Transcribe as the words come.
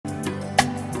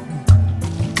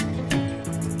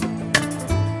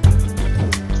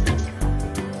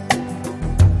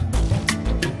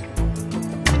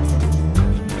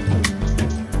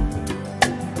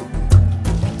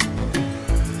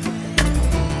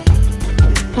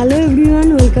Hello everyone,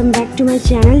 welcome back to my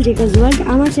channel জেকাজ world.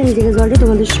 আমার channel জেকাজ ওয়ার্ল্ডে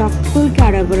তোমাদের সকলকে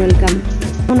আরেকবার ওয়েলকাম।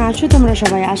 কেমন আছো তোমরা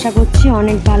সবাই? আশা করছি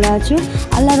অনেক ভালো আছো।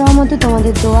 আল্লাহর রহমতে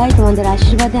তোমাদের দোয়ায়, তোমাদের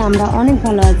আশীর্বাদে আমরা অনেক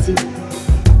ভালো আছি।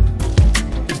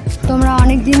 তোমরা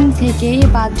অনেক দিন থেকেই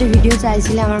বার্থডে ভিডিও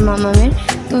চাইছিলে আমার মামামের,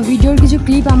 তো ভিডিওর কিছু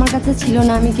ক্লিপ আমার কাছে ছিল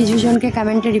না। আমি কিছুজনকে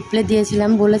কমেন্টে রিপ্লাই দিয়েছিলাম,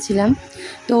 বলেছিলাম,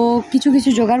 তো কিছু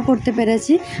জোগাড় করতে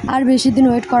পেরেছি। আর বেশি দিন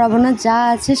ওয়েট করাবো না, যা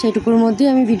আছে সেটুকুর মধ্যেই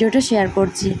আমি ভিডিওটা শেয়ার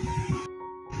করছি।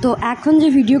 তো এখন যে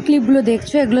ভিডিও ক্লিপগুলো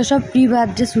দেখছো এগুলো সব প্রি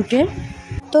বার্থডে শ্যুটের।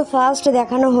 তো ফার্স্ট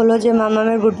দেখানো হলো যে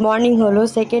মামামের গুড মর্নিং হলো,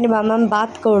 সেকেন্ড মামাম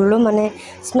বাথ করলো মানে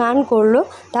স্নান করলো,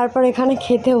 তারপর এখানে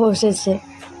খেতে বসেছে।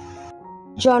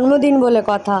 জন্মদিন বলে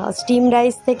কথা, স্টিম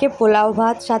রাইস থেকে পোলাও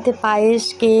ভাত, সাথে পায়েস,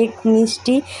 কেক,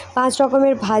 মিষ্টি, 5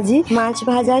 রকমের ভাজি, মাছ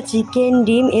ভাজা, চিকেন,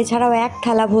 ডিম, এছাড়াও এক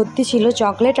থালা ভর্তি ছিল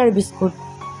চকলেট আর বিস্কুট।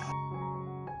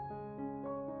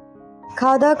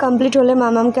 খাওয়া দাওয়া কমপ্লিট হলে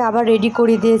মামামকে আবার রেডি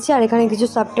করে দিয়েছি, আর এখানে কিছু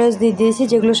সফটওয়্যার দিয়ে দিয়েছি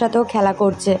যেগুলোর সাথেও খেলা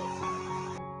করছে।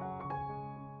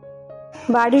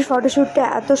 বাড়ির ফটোশ্যুটটা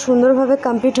এত সুন্দরভাবে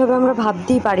কমপ্লিট হবে আমরা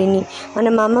ভাবতেই পারিনি, মানে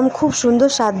মামাম খুব সুন্দর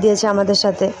সাথ দিয়েছে আমাদের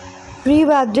সাথে। প্রি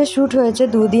বার্থডে শ্যুট হয়েছে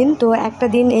 2 দিন, তো একটা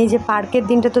দিন এই যে পার্কের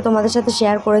দিনটা তো তোমাদের সাথে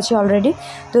শেয়ার করেছি অলরেডি,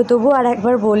 তো তবু আর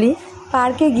একবার বলি।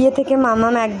 পার্কে গিয়ে থেকে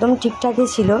মামাম একদম ঠিকঠাকই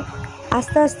ছিল,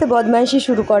 আস্তে আস্তে বদমাইশি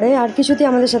শুরু করে, আর কিছুতেই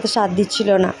আমাদের সাথে সাথ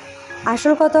দিচ্ছিল না।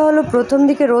 আসল কথা হলো প্রথম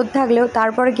দিকে রোদ থাকলেও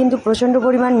তারপরে কিন্তু প্রচণ্ড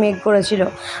পরিমাণ মেঘ করেছিল,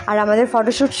 আর আমাদের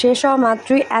ফটোশ্যুট শেষ হওয়া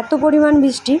মাত্রই এত পরিমাণ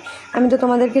বৃষ্টি, আমি তো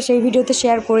তোমাদেরকে সেই ভিডিওতে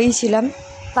শেয়ার করেইছিলাম।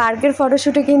 পার্কের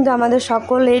ফটোশ্যুটে কিন্তু আমাদের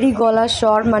সকলেরই গলার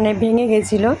স্বর মানে ভেঙে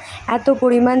গেছিলো, এত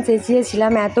পরিমাণ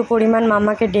চেঁচিয়েছিলাম, এত পরিমাণ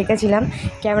মামাকে ডেকেছিলাম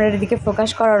ক্যামেরার দিকে ফোকাস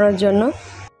করানোর জন্য।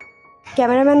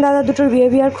 ক্যামেরাম্যান দাদা দুটোর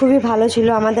বিহেভিয়ার খুবই ভালো ছিল,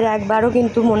 আমাদের একবারও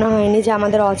কিন্তু মনে হয়নি যে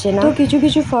আমাদের অচেনা। তো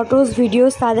কিছু ফটোস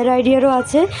ভিডিওস তাদের আইডিয়ারও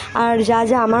আছে, আর যা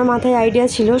যা আমার মাথায় আইডিয়া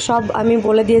ছিল সব আমি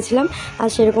বলে দিয়েছিলাম, আর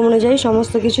সেরকম অনুযায়ী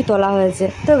সমস্ত কিছু তোলা হয়েছে।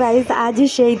 তো গাইজ, আজই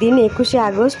সেই দিন 21শে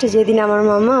আগস্ট, যেদিন আমার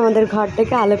মামা আমাদের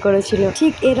ঘরটাকে আলো করেছিল।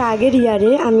 ঠিক এর আগের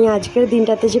ইয়ারে আমি আজকের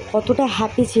দিনটাতে যে কতটা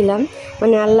হ্যাপি ছিলাম,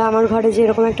 মানে আল্লাহ আমার ঘরে যে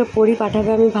এরকম একটা পরি পাঠাবে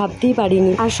আমি ভাবতেই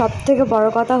পারিনি। আর সব থেকে বড়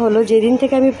কথা হলো, যেদিন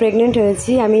থেকে আমি প্রেগনেন্ট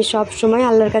হয়েছি আমি সব সময়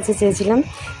আল্লাহর কাছে চেয়েছিলাম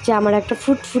যে আমার একটা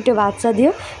ফুটফুটে বাচ্চা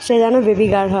দিও, সে যেন বেবি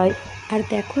গার্ল হয়। আর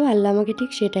দেখো আল্লাহ আমাকে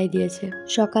ঠিক সেটাই দিয়েছে।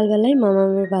 সকালবেলায়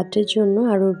মামামের বার্থডের জন্য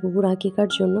আর ওর বুবুর আকিকার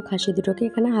জন্য খাসি দুটোকে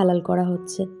এখানে হালাল করা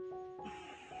হচ্ছে।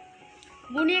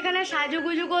 বুনি এখানে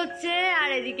সাজুগুজু করছে, আর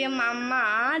এদিকে মাম্মা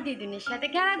দিদুনের সাথে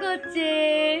খেলা করছে।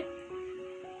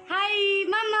 হাই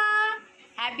মামা,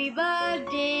 happy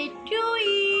birthday to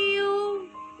you,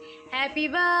 happy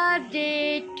birthday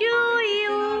to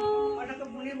you.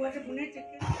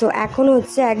 তো এখন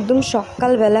হচ্ছে একদম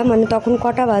সকালবেলা, মানে তখন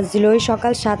কটা বাজছিল, ওই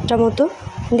সকাল 7টা মতো।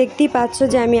 দেখতেই পাচ্ছ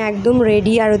যে আমি একদম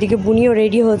রেডি, আর ওদিকে বুনিও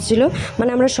রেডি হচ্ছিল, মানে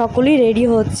আমরা সকলেই রেডি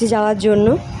হচ্ছি যাওয়ার জন্য।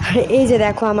 আর এই যে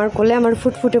দেখো আমার কোলে আমার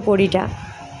ফুটফুটে পরিটা,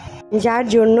 যার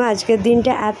জন্য আজকের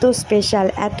দিনটা এত স্পেশাল,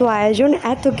 এত আয়োজন,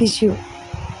 এত কিছু।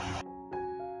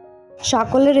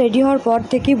 সকলে রেডি হওয়ার পর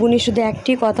থেকেই বুনি শুধু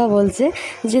একটি কথা বলছে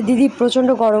যে দিদি প্রচণ্ড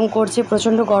গরম করছে,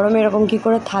 প্রচণ্ড গরম, এরকম কি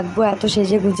করে থাকবো এত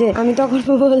সেজে গুজে। আমি তখন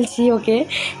বলছি ওকে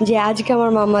যে আজকে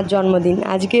আমার মামার জন্মদিন,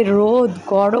 আজকে রোদ,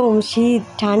 গরম, শীত,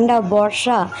 ঠান্ডা,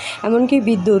 বর্ষা, এমনকি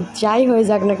বিদ্যুৎ, যাই হয়ে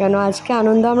যাক না কেন আজকে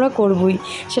আনন্দ আমরা করবই,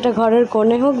 সেটা ঘরের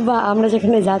কোণে হোক বা আমরা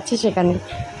যেখানে যাচ্ছি সেখানে।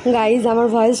 গাইজ, আমার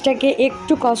ভয়েসটাকে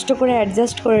একটু কষ্ট করে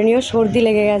অ্যাডজাস্ট করে নিও, সর্দি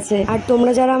লেগে গেছে। আর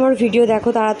তোমরা যারা আমার ভিডিও দেখো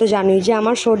তারা তো জানোই যে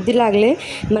আমার সর্দি লাগলে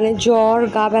মানে জ্বর,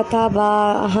 গা ব্যথা বা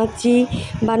হাঁচি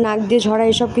বা নাক দিয়ে ঝরা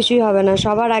এসব কিছুই হবে না।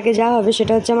 সবার আগে যা হবে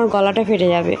সেটা হচ্ছে আমার গলাটা ফেটে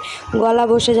যাবে, গলা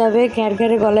বসে যাবে, ঘ্যার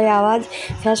ঘ্যারে গলায় আওয়াজ,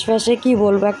 ফ্যাস ফ্যাসে কী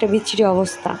বলবো, একটা বিচ্ছিরি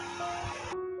অবস্থা।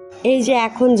 এই যে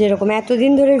এখন যেরকম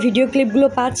এতদিন ধরে ভিডিও ক্লিপগুলো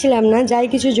পাচ্ছিলাম না, যাই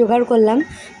কিছু জোগাড় করলাম,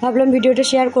 ভাবলাম ভিডিওটা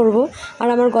শেয়ার করব। আর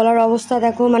আমার গলার অবস্থা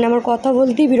দেখো, মানে আমার কথা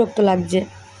বলতেই বিরক্ত লাগছে।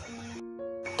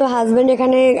 তো হাজব্যান্ড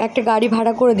এখানে একটা গাড়ি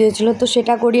ভাড়া করে দিয়েছিল, তো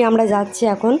সেটা করি আমরা যাচ্ছি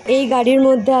এখন। এই গাড়ির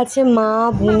মধ্যে আছে মা,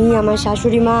 বুনি, আমার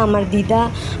শাশুড়ি মা, আমার দিদা,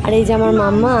 আর এই যে আমার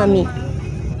মাম্মা, আমি।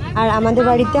 আর আমাদের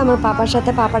বাড়িতে আমার পাপার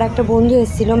সাথে পাপার একটা বন্ধু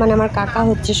এসেছিলো, মানে আমার কাকা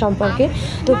হচ্ছে সম্পর্কে,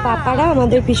 তো পাপারা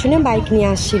আমাদের পিছনে বাইক নিয়ে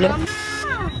আসছিল।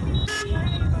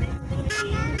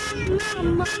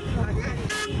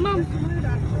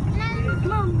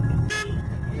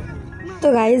 তো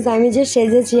গাইজ, আমি যে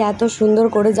সেজেছি এত সুন্দর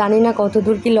করে, জানি না কত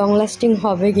দূর কি লং লাস্টিং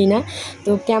হবে কি না,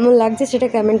 তো কেমন লাগছে সেটা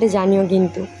কমেন্টে জানিও।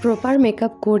 কিন্তু প্রপার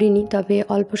মেকআপ করিনি, তবে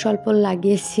অল্প স্বল্প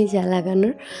লাগিয়েছি যা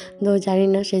লাগানোর, তো জানি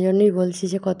না, সেজন্যই বলছি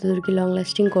যে কত দূর কি লং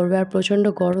লাস্টিং করবে। আর প্রচণ্ড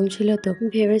গরম ছিল, তো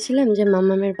ভেবেছিলাম যে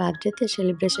মামামের বার্থডেতে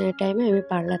সেলিব্রেশনের টাইমে আমি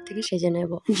পার্লার থেকে সেজে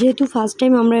নেব। যেহেতু ফার্স্ট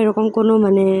টাইম আমরা এরকম কোনো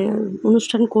মানে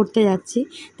অনুষ্ঠান করতে যাচ্ছি,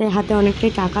 তাই হাতে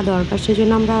অনেকটাই টাকা দরকার,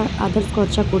 সেজন্য আমরা আদার্স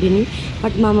খরচা করিনি।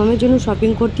 বাট মামামের জন্য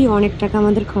শপিং করতেই অনেক টাকা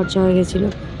আমাদের খরচা হয়ে গেছিলো।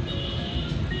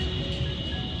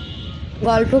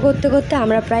 গল্প করতে করতে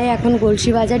আমরা প্রায় এখন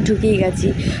গলসি বাজার ঢুকেই গেছি।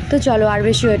 তো চলো আর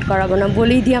বেশি ওয়েট করাবো না,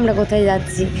 বলেই দিই আমরা কোথায়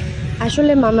যাচ্ছি।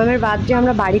 আসলে মামামের বার্থডে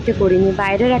আমরা বাড়িতে করিনি,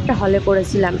 বাইরের একটা হলে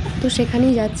করেছিলাম, তো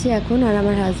সেখানেই যাচ্ছি এখন। আর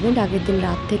আমার হাজব্যান্ড আগের দিন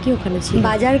রাত থেকে ওখানে ছিল,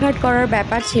 বাজারঘাট করার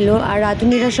ব্যাপার ছিল, আর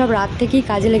রাঁধুনিরা সব রাত থেকেই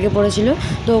কাজে লেগে পড়েছিল।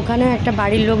 তো ওখানে একটা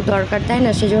বাড়ির লোক দরকার, তাই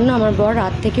না? সেজন্য আমার বর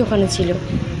রাত থেকে ওখানে ছিল।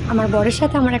 আমার বরের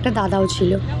সাথে আমার একটা দাদাও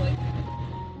ছিল।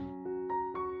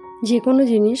 যে কোনো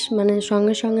জিনিস মানে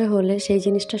সঙ্গে সঙ্গে হলে সেই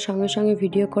জিনিসটা সঙ্গে সঙ্গে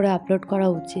ভিডিও করে আপলোড করা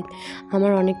উচিত।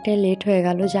 আমার অনেকটাই লেট হয়ে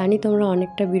গেল, জানি তোমরা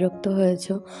অনেকটা বিরক্ত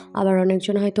হয়েছো, আবার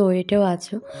অনেকজন হয়তো ওয়েটেও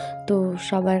আছো, তো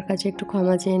সবার কাছে একটু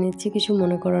ক্ষমা চেয়ে নিচ্ছি, কিছু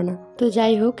মনে করো না। তো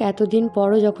যাই হোক, এতদিন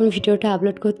পরও যখন ভিডিওটা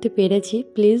আপলোড করতে পেরেছি,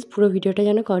 প্লিজ পুরো ভিডিওটা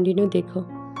যেন কন্টিনিউ দেখো।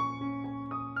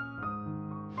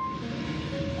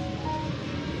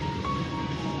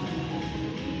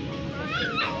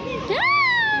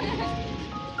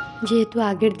 যেহেতু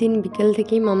আগের দিন বিকেল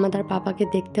থেকেই মাম্মা তার পাপাকে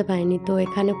দেখতে পায়নি, তো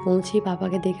এখানে পৌঁছেই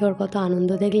পাপাকে দেখে ওর কত আনন্দ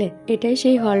দেখলে। এটাই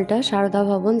সেই হলটা, সারদা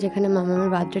ভবন, যেখানে মামামের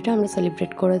বার্থডেটা আমরা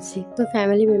সেলিব্রেট করেছি। তো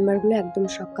ফ্যামিলি মেম্বারগুলো একদম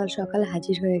সকাল সকাল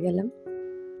হাজির হয়ে গেলাম।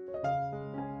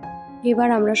 এবার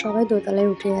আমরা সবাই দোতলায়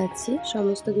উঠে যাচ্ছি,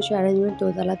 সমস্ত কিছু অ্যারেঞ্জমেন্ট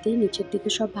দোতলাতেই, নিচের দিকে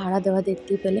সব ভাড়া দেওয়া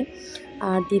দেখতেই পেলে।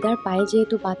 আর দিদার পায়ে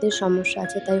যেহেতু বাতের সমস্যা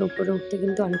আছে, তাই উপরে উঠতে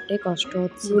কিন্তু অনেকটাই কষ্ট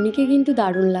হচ্ছে। উনিকে কিন্তু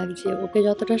দারুণ লাগছে, ওকে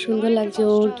যতটা সুন্দর লাগছে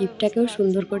ওর গিফটটাকেও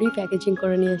সুন্দর করেই প্যাকেজিং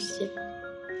করে নিয়ে এসছে।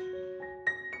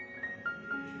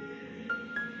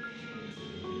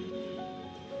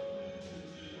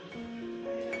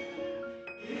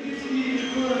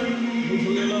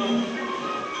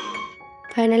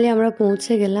 ফাইনালি আমরা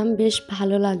পৌঁছে গেলাম, বেশ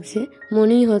ভালো লাগছে,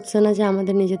 মনেই হচ্ছে না যে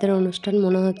আমাদের নিজেদের অনুষ্ঠান,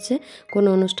 মনে হচ্ছে কোনো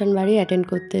অনুষ্ঠান বাড়ি অ্যাটেন্ড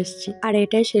করতে এসেছি। আর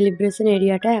এটাই সেলিব্রেশন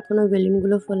এরিয়াটা, এখনও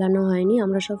বেলুনগুলো ফোলানো হয়নি,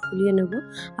 আমরা সব ফুলিয়ে নেব।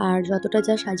 আর যতটা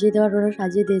যা সাজিয়ে দেওয়ার ওরা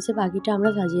সাজিয়ে দিয়েছে, বাকিটা আমরা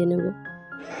সাজিয়ে নেব।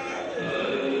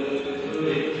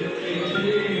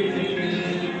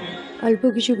 অল্প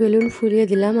কিছু বেলুন ফুলিয়ে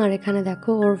দিলাম, আর এখানে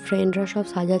দেখো ওর ফ্রেন্ডরা সব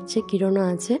সাজাচ্ছে, কিরণও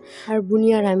আছে। আর বুনি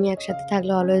আর আমি একসাথে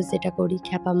থাকলে অলওয়েজ যেটা করি,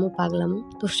 খ্যাপামো পাগলামো,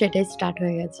 তো সেটাই স্টার্ট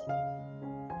হয়ে গেছে।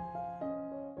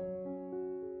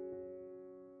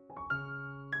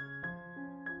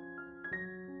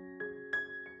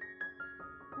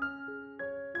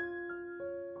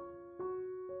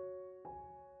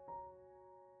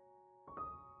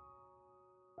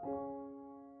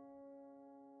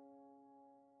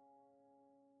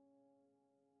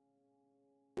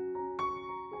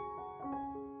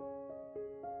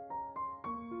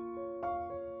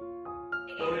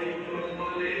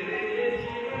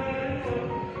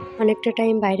 অনেকটা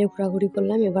টাইম বাইরে ঘোরাঘুরি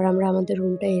করলাম, এবার আমরা আমাদের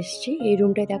রুমটায় এসেছি। এই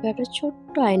রুমটায় দেখো একটা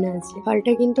ছোট্ট আয়না আছে।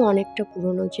 হলটা কিন্তু অনেকটা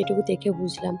পুরনো, যেটুকু দেখে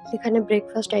বুঝলাম। এখানে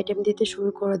ব্রেকফাস্ট আইটেম দিতে শুরু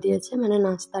করে দিয়েছে, মানে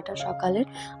নাস্তাটা সকালের।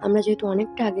 আমরা যেহেতু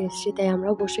অনেকটা আগে এসেছি, তাই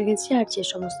আমরাও বসে গেছি, আর যে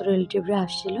সমস্ত রিলেটিভরা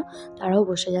আসছিল তারাও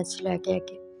বসে যাচ্ছিল একে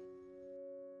একে।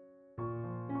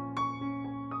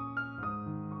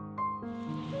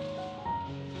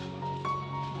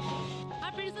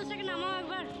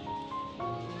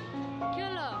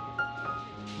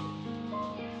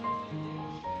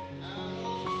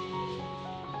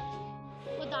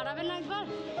 দাঁড়াবে না একবার?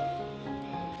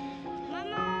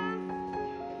 মামা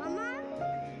মামা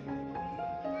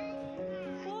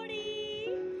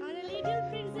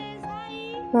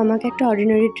মামাকে একটা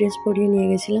অর্ডিনারি ড্রেস পরিয়ে নিয়ে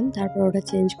গেছিলাম, তারপর ওটা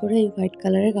চেঞ্জ করে এই হোয়াইট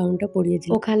কালারের গাউনটা পরিয়ে দিই।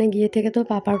 ওখানে গিয়ে থেকে তো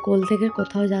পাপার কোল থেকে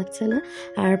কোথাও যাচ্ছে না,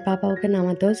 আর পাপা ওকে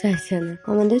নামাতেও চাইছে না।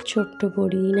 আমাদের ছোট্ট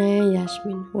পরি ইনায়া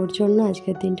ইয়াসমিন, ওর জন্য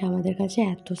আজকের দিনটা আমাদের কাছে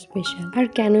এত স্পেশাল। আর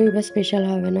কেনই বা স্পেশাল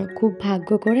হবে না, খুব ভাগ্য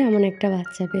করে এমন একটা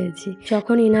বাচ্চা পেয়েছি।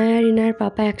 যখন ইনায়া আর ইনায়ার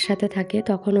পাপা একসাথে থাকে,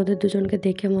 তখন ওদের দুজনকে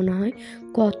দেখে মনে হয়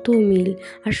কত মিল,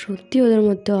 আর সত্যি ওদের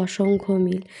মধ্যে অসংখ্য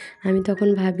মিল। আমি তখন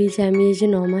ভাবি যে আমি এই যে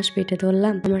 9 মাস পেটে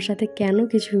ধরলাম, আমার সাথে কেন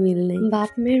কিছু মিল নেই।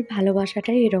 বাপ মেয়ের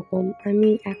ভালোবাসাটাই এরকম। আমি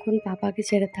এখন পাপাকে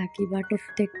ছেড়ে থাকি, বাট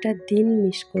প্রত্যেকটা দিন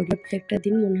মিস করি। প্রত্যেকটা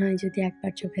দিন মনে হয় যদি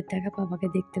একবার চোখের দেখা পাপাকে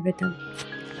দেখতে পেতাম।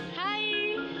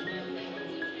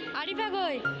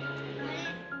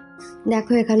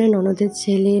 দেখো এখানে ননদের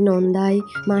ছেলে, নন্দাই,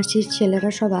 মাসির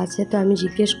ছেলেরা সব আছে। তো আমি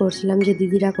জিজ্ঞেস করছিলাম যে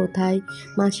দিদিরা কোথায়,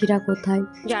 মাসিরা কোথায়।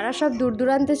 যারা সব দূর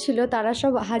দূরান্তে ছিল তারা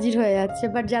সব হাজির হয়ে যাচ্ছে,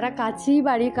 বাট যারা কাছেই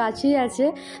বাড়ি কাছেই আছে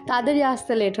তাদেরই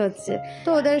আসতে লেট হচ্ছে। তো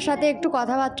ওদের সাথে একটু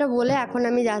কথাবার্তা বলে এখন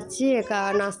আমি যাচ্ছি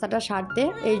নাস্তাটা সারতে।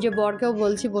 এই যে বরকেও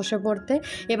বলছি বসে পড়তে।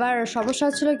 এবার সমস্যা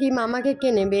হচ্ছিল কি, মামাকে কে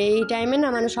নেবে এই টাইমে না,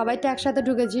 মানে সবাই তো একসাথে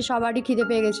ঢুকেছি, সবারই খিদে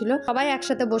পেয়ে গেছিলো, সবাই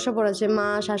একসাথে বসে পড়েছে, মা,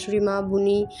 শাশুড়ি মা,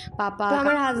 বুনি, পাপা,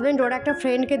 আমার হাজবেন্ড, ওরা ওর একটা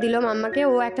ফ্রেন্ডকে দিল মাম্মাকে,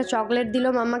 ও একটা চকলেট দিল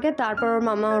মাম্মাকে, তারপর ওর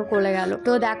মামা ওর কোলে গেল।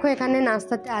 তো দেখো এখানে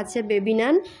নাস্তাতে আছে বেবি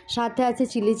নান, সাথে আছে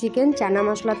চিলি চিকেন, চানা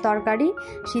মশলার তরকারি,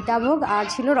 সীতাভোগ আর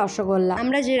ছিল রসগোল্লা।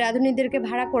 আমরা যে রাঁধুনিদেরকে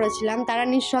ভাড়া করেছিলাম তারা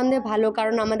নিঃসন্দেহে ভালো,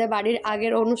 কারণ আমাদের বাড়ির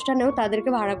আগের অনুষ্ঠানেও তাদেরকে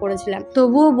ভাড়া করেছিলাম।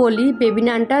 তবুও বলি বেবি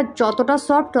নানটা যতটা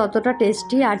সফট ততটা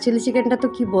টেস্টি, আর চিলি চিকেনটা তো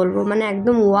কি বলবো, মানে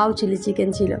একদম ওয়াও চিলি চিকেন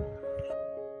ছিল।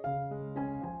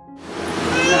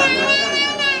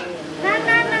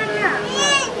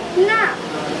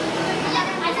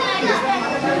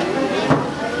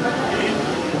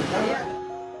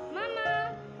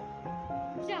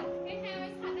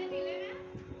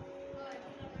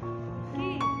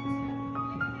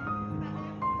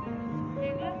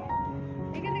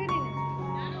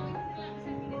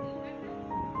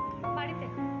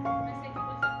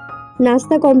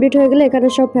 নাস্তা কমপ্লিট হয়ে গেলে এখানে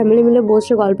সব ফ্যামিলি মিলে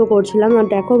বসে গল্প করছিলাম। আর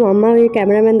দেখো মাম্মা ওই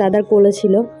ক্যামেরাম্যান দাদার কোলে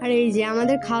ছিল। আর এই যে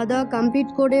আমাদের খাওয়া দাওয়া কমপ্লিট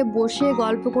করে বসে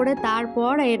গল্প করে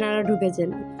তারপর এনারা ঢুকেছেন।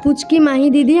 পুচকি মাহি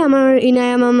দিদি আমার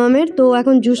ইনায়া মামামের, তো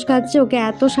এখন জুস খাচ্ছে। ওকে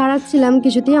এত সারাচ্ছিলাম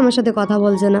কিছুতেই আমার সাথে কথা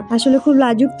বলছে না, আসলে খুব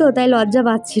লাজুক তো তাই লজ্জা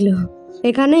পাচ্ছিল।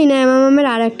 এখানে ইনায়া মামামের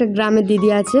আর একটা গ্রামের দিদি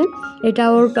আছে, এটা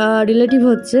ওর রিলেটিভ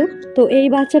হচ্ছে। তো এই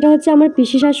বাচ্চাটা হচ্ছে আমার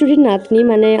পিসি শাশুড়ির নাতনি,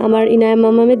 মানে আমার ইনায়া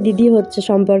মামামের দিদি হচ্ছে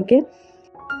সম্পর্কে।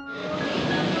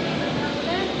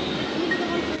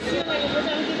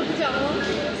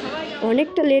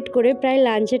 অনেকটা লেট করে প্রায়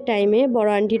লাঞ্চের টাইমে বড়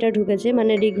আন্টিটা ঢুকেছে,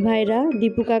 মানে রিক ভাইরা,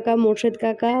 দীপু কাকা, মোর্শেদ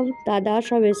কাকা, দাদা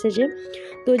সব এসেছে।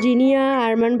 তো জিনিয়া,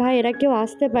 আরমান ভাই এরা কেউ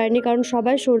আসতে পারেনি, কারণ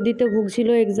সবাই সর্দিতে ভুগছিল,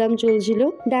 এক্সাম চলছিল।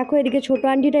 দেখো এদিকে ছোট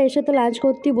আন্টিটা এসে তো লাঞ্চ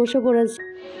করতেই বসে পড়েছে।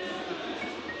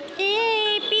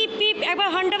 একবার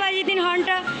হর্নটা বাজিয়ে দিন,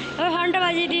 হর্নটা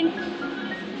বাজিয়ে দিন।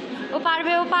 ও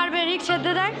পারবে রিক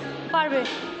ছেড়ে দেখ, পারবে,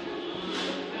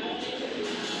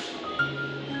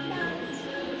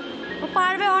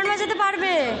 হর্ন বাজাতে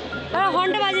পারবে।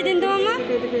 হর্নটা বাজিয়ে দিন তো মামা।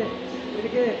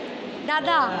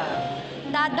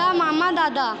 দাদা মামা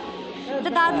দাদা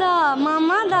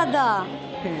মামা দাদা।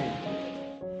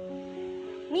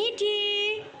 মিঠি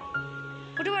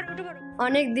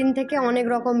অনেক দিন থেকে অনেক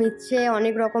রকম ইচ্ছে,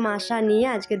 অনেক রকম আশা নিয়ে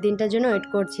আজকের দিনটার জন্য ওয়েট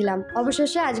করছিলাম।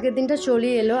 অবশেষে আজকের দিনটা চলে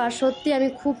এলো, আর সত্যি আমি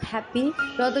খুব হ্যাপি।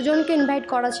 যতজনকে ইনভাইট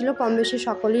করা ছিল কম বেশি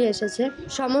সকলেই এসেছে।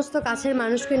 সমস্ত কাছের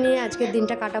মানুষকে নিয়ে আজকের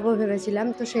দিনটা কাটাবো ভেবেছিলাম,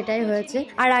 তো সেটাই হয়েছে।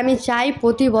 আর আমি চাই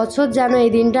প্রতি বছর যেন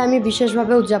এই দিনটা আমি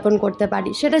বিশেষভাবে উদযাপন করতে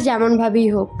পারি, সেটা যেমনভাবেই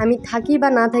হোক। আমি থাকি বা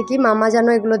না থাকি, মামা যেন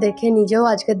এগুলো দেখে নিজেও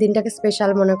আজকের দিনটাকে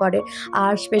স্পেশাল মনে করে,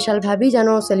 আর স্পেশালভাবেই যেন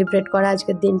সেলিব্রেট করে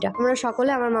আজকের দিনটা। আমরা সকলে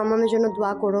আমার মামামের জন্য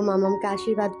দোয়া করো, মামামকে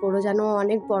আশীর্বাদ করো যেন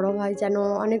অনেক বড় হয়, যেন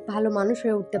অনেক ভালো মানুষ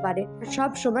হয়ে উঠতে পারে,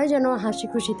 সব সময় যেন হাসি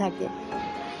খুশি থাকে।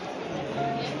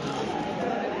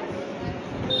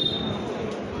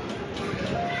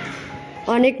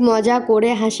 অনেক মজা করে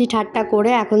হাসি ঠাট্টা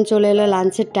করে এখন চলে এলো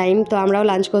লাঞ্চের টাইম। তো আমরাও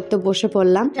লাঞ্চ করতে বসে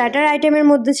পড়লাম। স্টার্টার আইটেমের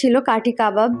মধ্যে ছিল কাঠি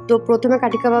কাবাব। তো প্রথমে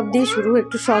কাঠি কাবাব দিয়ে শুরু,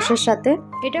 একটু সসের সাথে।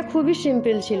 এটা খুবই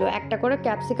সিম্পল ছিল, একটা করে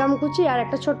ক্যাপসিকাম কুচি আর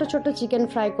একটা ছোট ছোট চিকেন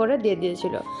ফ্রাই করে দিয়ে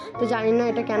দিয়েছিল। তো জানি না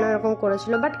এটা কেন এরকম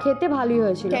করেছিল, বাট খেতে ভালোই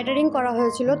হয়েছিল। ক্যাটারিং করা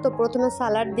হয়েছিল। তো প্রথমে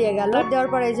সালাড দিয়ে গেল, দেওয়ার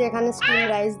পরে যে এখানে স্টিম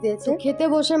রাইস দিয়েছে। খেতে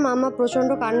বসে মামা প্রচন্ড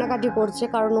কান্নাকাটি করছে,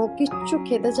 কারণ ও কিচ্ছু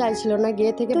খেতে চাইছিল না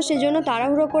গিয়ে থেকে। তো সেই জন্য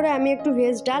তাড়াহুড়ো করে আমি একটু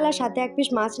ভেজ ডাল আর সাথে এক পিস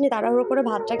মাছ নিয়ে তাড়াহুড়ো করে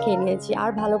ভাতটা খেয়ে নিয়েছি, আর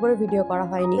ভালো করে ভিডিও করা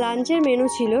হয়নি। লাঞ্চের মেনু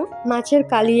ছিল মাছের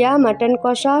কালিয়া, মাটন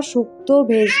কষা, শুক্তো,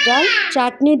 ভেজ ডাল,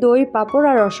 চাটনি, দই, পাঁপড়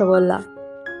আর রসগোল্লা।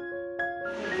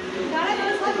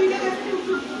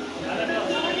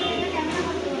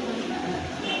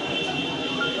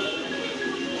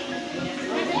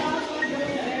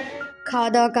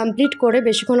 খাওয়া দাওয়া কমপ্লিট করে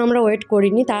বেশিক্ষণ আমরা ওয়েট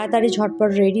করিনি, তাড়াতাড়ি ঝটপট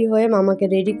রেডি হয়ে মামাকে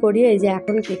রেডি করিয়ে এই যে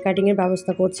এখন কেক কাটিংয়ের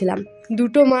ব্যবস্থা করছিলাম।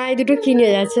 দুটো মায় দুটো কিনে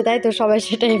যাচ্ছে, তাই তো সবাই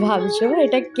সেটাই ভাবছো।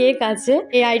 এটা কেক আছে,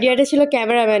 এই আইডিয়াটা ছিল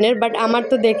ক্যামেরাম্যানের, বাট আমার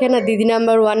তো দেখে না দিদি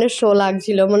নাম্বার 1-এর শো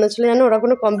লাগছিল, মনে হচ্ছিল যেন ওরা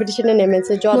কোনো কম্পিটিশনে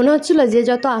নেমেছে। মনে হচ্ছিল যে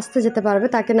যত আসতে যেতে পারবে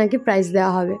তাকে নাকি প্রাইজ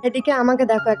দেওয়া হবে। এদিকে আমাকে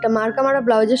দেখো একটা মার্কা মারা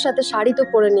ব্লাউজের সাথে শাড়ি তো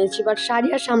পরে নিয়েছি, বাট শাড়ি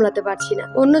আর সামলাতে পারছি না।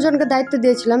 অন্যজনকে দায়িত্ব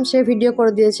দিয়েছিলাম, সে ভিডিও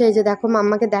করে দিয়েছে। এই যে দেখো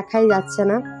মাম্মাকে দেখাই যাচ্ছে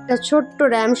না। একটা ছোট্ট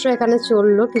র্যাম শো এখানে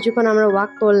চললো, কিছুক্ষণ আমরা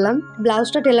ওয়াক করলাম।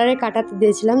 ব্লাউজটা টেলারে কাটাতে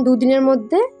দিয়েছিলাম, 2 দিনের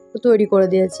মধ্যে তৈরি করে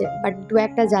দিয়েছে, বাট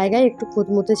 2-1টা জায়গায় একটু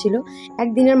খুঁতমুতে ছিল।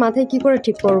 একদিনের মাথায় কি করে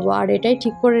ঠিক করব, আর এটাই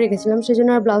ঠিক করে রেখেছিলাম, সেজন্য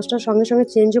আর ব্লাউজটা সঙ্গে সঙ্গে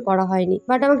চেঞ্জও করা হয়নি।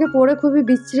 বাট আমাকে পরে খুবই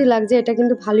বিচ্ছিরি লাগছে, এটা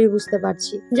কিন্তু ভালোই বুঝতে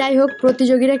পারছি। যাই হোক,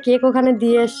 প্রতিযোগীরা কেক ওখানে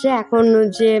দিয়ে এসছে। এখন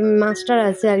যে মাস্টার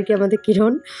আছে আর কি আমাদের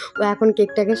কিরণ, ও এখন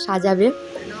কেকটাকে সাজাবে।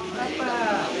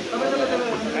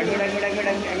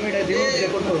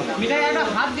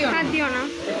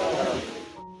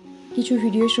 কিছু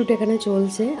ভিডিও শ্যুট এখানে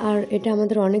চলছে। আর এটা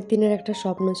আমাদের অনেক দিনের একটা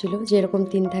স্বপ্ন ছিল যে এরকম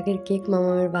 3 থাকের কেক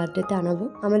মামামের বার্থডেতে আনাবো।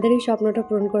 আমাদের এই স্বপ্নটা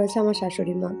পূরণ করেছে আমার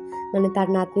শাশুড়ি মা, মানে তার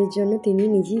নাতনির জন্য তিনি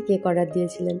নিজেই কেক অর্ডার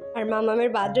দিয়েছিলেন। আর মামামের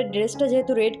বার্থডে ড্রেসটা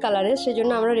যেহেতু রেড কালারের,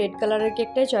 সেজন্য আমরা রেড কালারের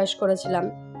কেকটাই চয়েস করেছিলাম।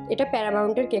 এটা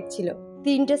প্যারামাউন্টের কেক ছিল।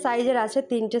 3টে সাইজের আছে,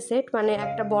 3টে সেট, মানে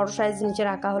একটা বড় সাইজ নিচে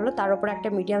রাখা হলো, তার উপর একটা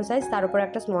মিডিয়াম সাইজ, তার উপর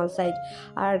একটা স্মল সাইজ।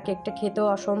 আর কেকটা খেতেও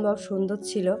অসম্ভব সুন্দর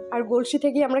ছিল। আর গলসি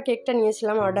থেকেই আমরা কেকটা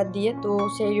নিয়েছিলাম অর্ডার দিয়ে, তো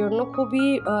সেই জন্য খুবই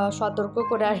সতর্ক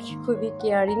করে আর কি, খুবই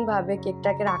কেয়ারিং ভাবে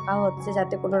কেকটাকে রাখা হচ্ছে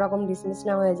যাতে কোনো রকম ডিসমিস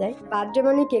না হয়ে যায়। বার্থডে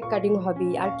মানে কেক কাটিং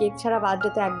হবেই, আর কেক ছাড়া বার্থডে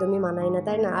তো একদমই মানায় না,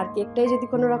 তাই না? আর কেকটাই যদি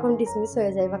কোনো রকম ডিসমিস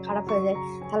হয়ে যায় বা খারাপ হয়ে যায়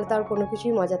তাহলে তো আর কোনো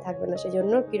কিছুই মজা থাকবে না।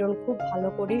 সেজন্য কিরণ খুব ভালো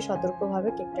করেই সতর্কভাবে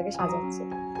কেকটাকে সাজাচ্ছে।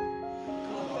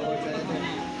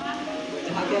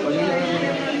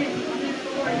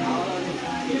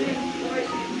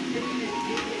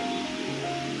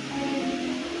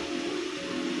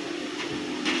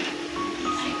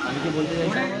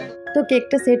 তো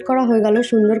কেকটা সেট করা হয়ে গেল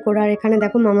সুন্দর করে। আর এখানে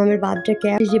দেখো মামামের বার্থডে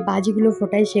ক্যাপ, যে বাজিগুলো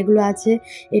ফোটাই সেগুলো আছে।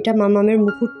 এটা মামামের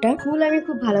মুকুটটা, ফুল আমি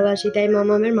খুব ভালোবাসি, তাই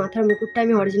মামামের মাথার মুকুটটা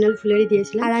আমি অরিজিনাল ফুলেরই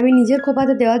দিয়েছিলাম। আর আমি নিজের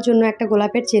খোপাতে দেওয়ার জন্য একটা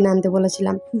গোলাপের চেন আনতে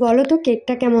বলেছিলাম। বলো তো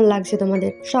কেকটা কেমন লাগছে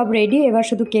তোমাদের? সব রেডি, এবার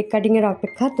শুধু কেক কাটিং এর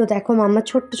অপেক্ষা। তো দেখো মাম্মা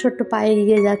ছোট্ট ছোট্ট পায়ে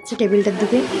এগিয়ে যাচ্ছে টেবিলটার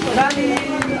দিকে।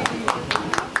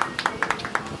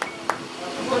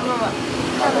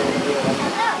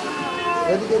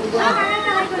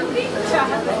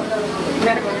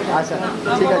 আচ্ছা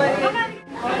ঠিক আছে,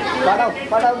 পাঠাও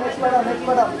পাঠাও, নেক্সট পাঠাও, নেক্সট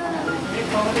পাঠাও।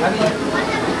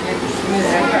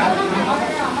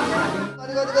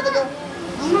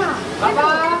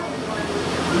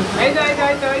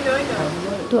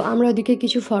 তো আমরা ওদিকে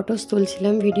কিছু ফটোস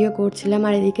তুলছিলাম, ভিডিও করছিলাম,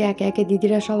 আর এদিকে একে একে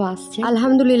দিদিরা সব আসছে।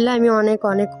 আলহামদুলিল্লাহ আমি অনেক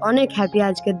অনেক অনেক হ্যাপি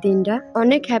আজকের দিনটা,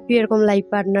 অনেক হ্যাপি এরকম লাইফ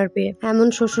পার্টনার পেয়ে। এমন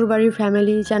শ্বশুর বাড়ির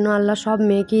ফ্যামিলি যেন আল্লাহ সব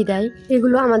মেয়েকেই দেয়।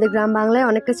 এগুলো আমাদের গ্রাম বাংলায়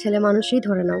অনেকটা ছেলে মানুষই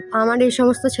ধরে নাও। আমার এই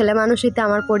সমস্ত ছেলে মানুষইতে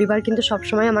আমার পরিবার কিন্তু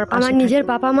সবসময় আমার নিজের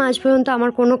বাবা মা আজ পর্যন্ত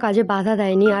আমার কোনো কাজে বাধা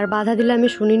দেয়নি, আর বাধা দিলে আমি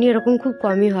শুনিনি, এরকম খুব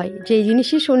কমই হয়। যেই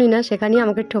জিনিসই শুনি না সেখানেই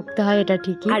আমাকে ঠকতে হয়, এটা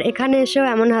ঠিকই। আর এখানে এসেও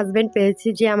এমন হাজবেন্ড পেয়েছি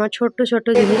যে আমার ছোট্ট ছোট্ট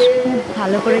জিনিস খুব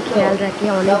ভালো করে খেয়াল রাখে,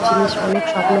 অনেক জিনিস অনেক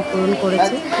স্বপ্ন পূরণ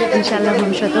করেছে। ইনশাআল্লাহ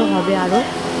ভবিষ্যতেও হবে আরো।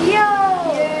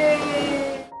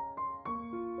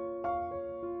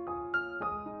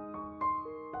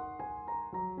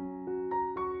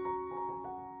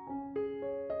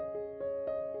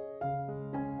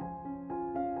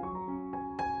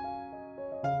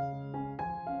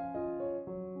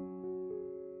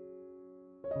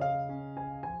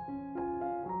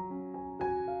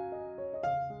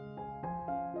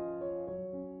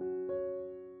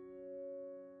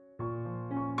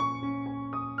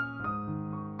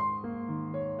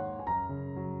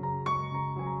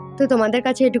 তো তোমাদের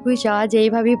কাছে এটুকুই চাওয়া যে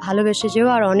এইভাবেই ভালোবেসে যেও,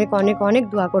 আর অনেক অনেক অনেক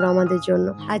দোয়া করো আমাদের জন্য।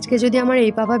 আজকে যদি আমার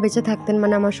এই বাবা বেঁচে থাকতেন,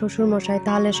 মানে আমার শ্বশুর মশাই,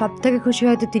 তাহলে সব থেকে খুশি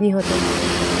হয়তো তিনি হতেন।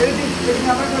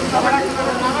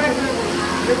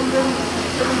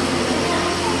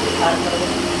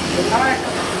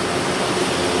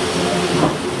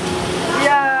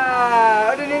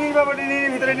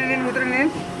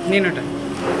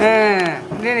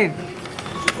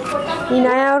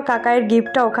 ইনায়া ওর কাকায়ের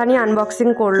গিফটটা ওখানে আনবক্সিং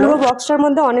করলো। পুরো বক্সটার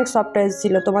মধ্যে অনেক সরপ্রাইজ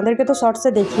ছিল, তোমাদেরকে তো শর্টসে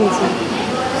দেখিয়েছি।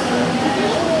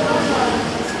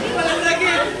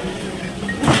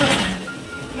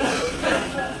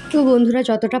 তো বন্ধুরা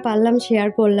যতটা পারলাম শেয়ার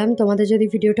করলাম। তোমাদের যদি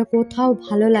ভিডিওটা কোথাও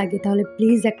ভালো লাগে তাহলে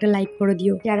প্লিজ একটা লাইক করে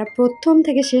দিও। যারা প্রথম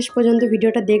থেকে শেষ পর্যন্ত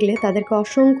ভিডিওটা দেখলে তাদেরকে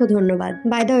অসংখ্য ধন্যবাদ।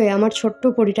 বাই দ্য ওয়ে আমার ছোট্ট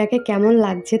পরিটাকে কেমন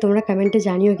লাগছে তোমরা কমেন্টে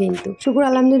জানিও কিন্তু। শুকুর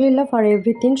আলহামদুলিল্লাহ ফর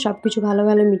এভরিথিং, সবকিছু ভালো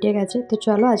ভালো মিটে গেছে। তো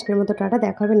চলো আজকের মতো টাটা,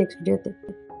 দেখা হবে নেক্সট ভিডিওতে।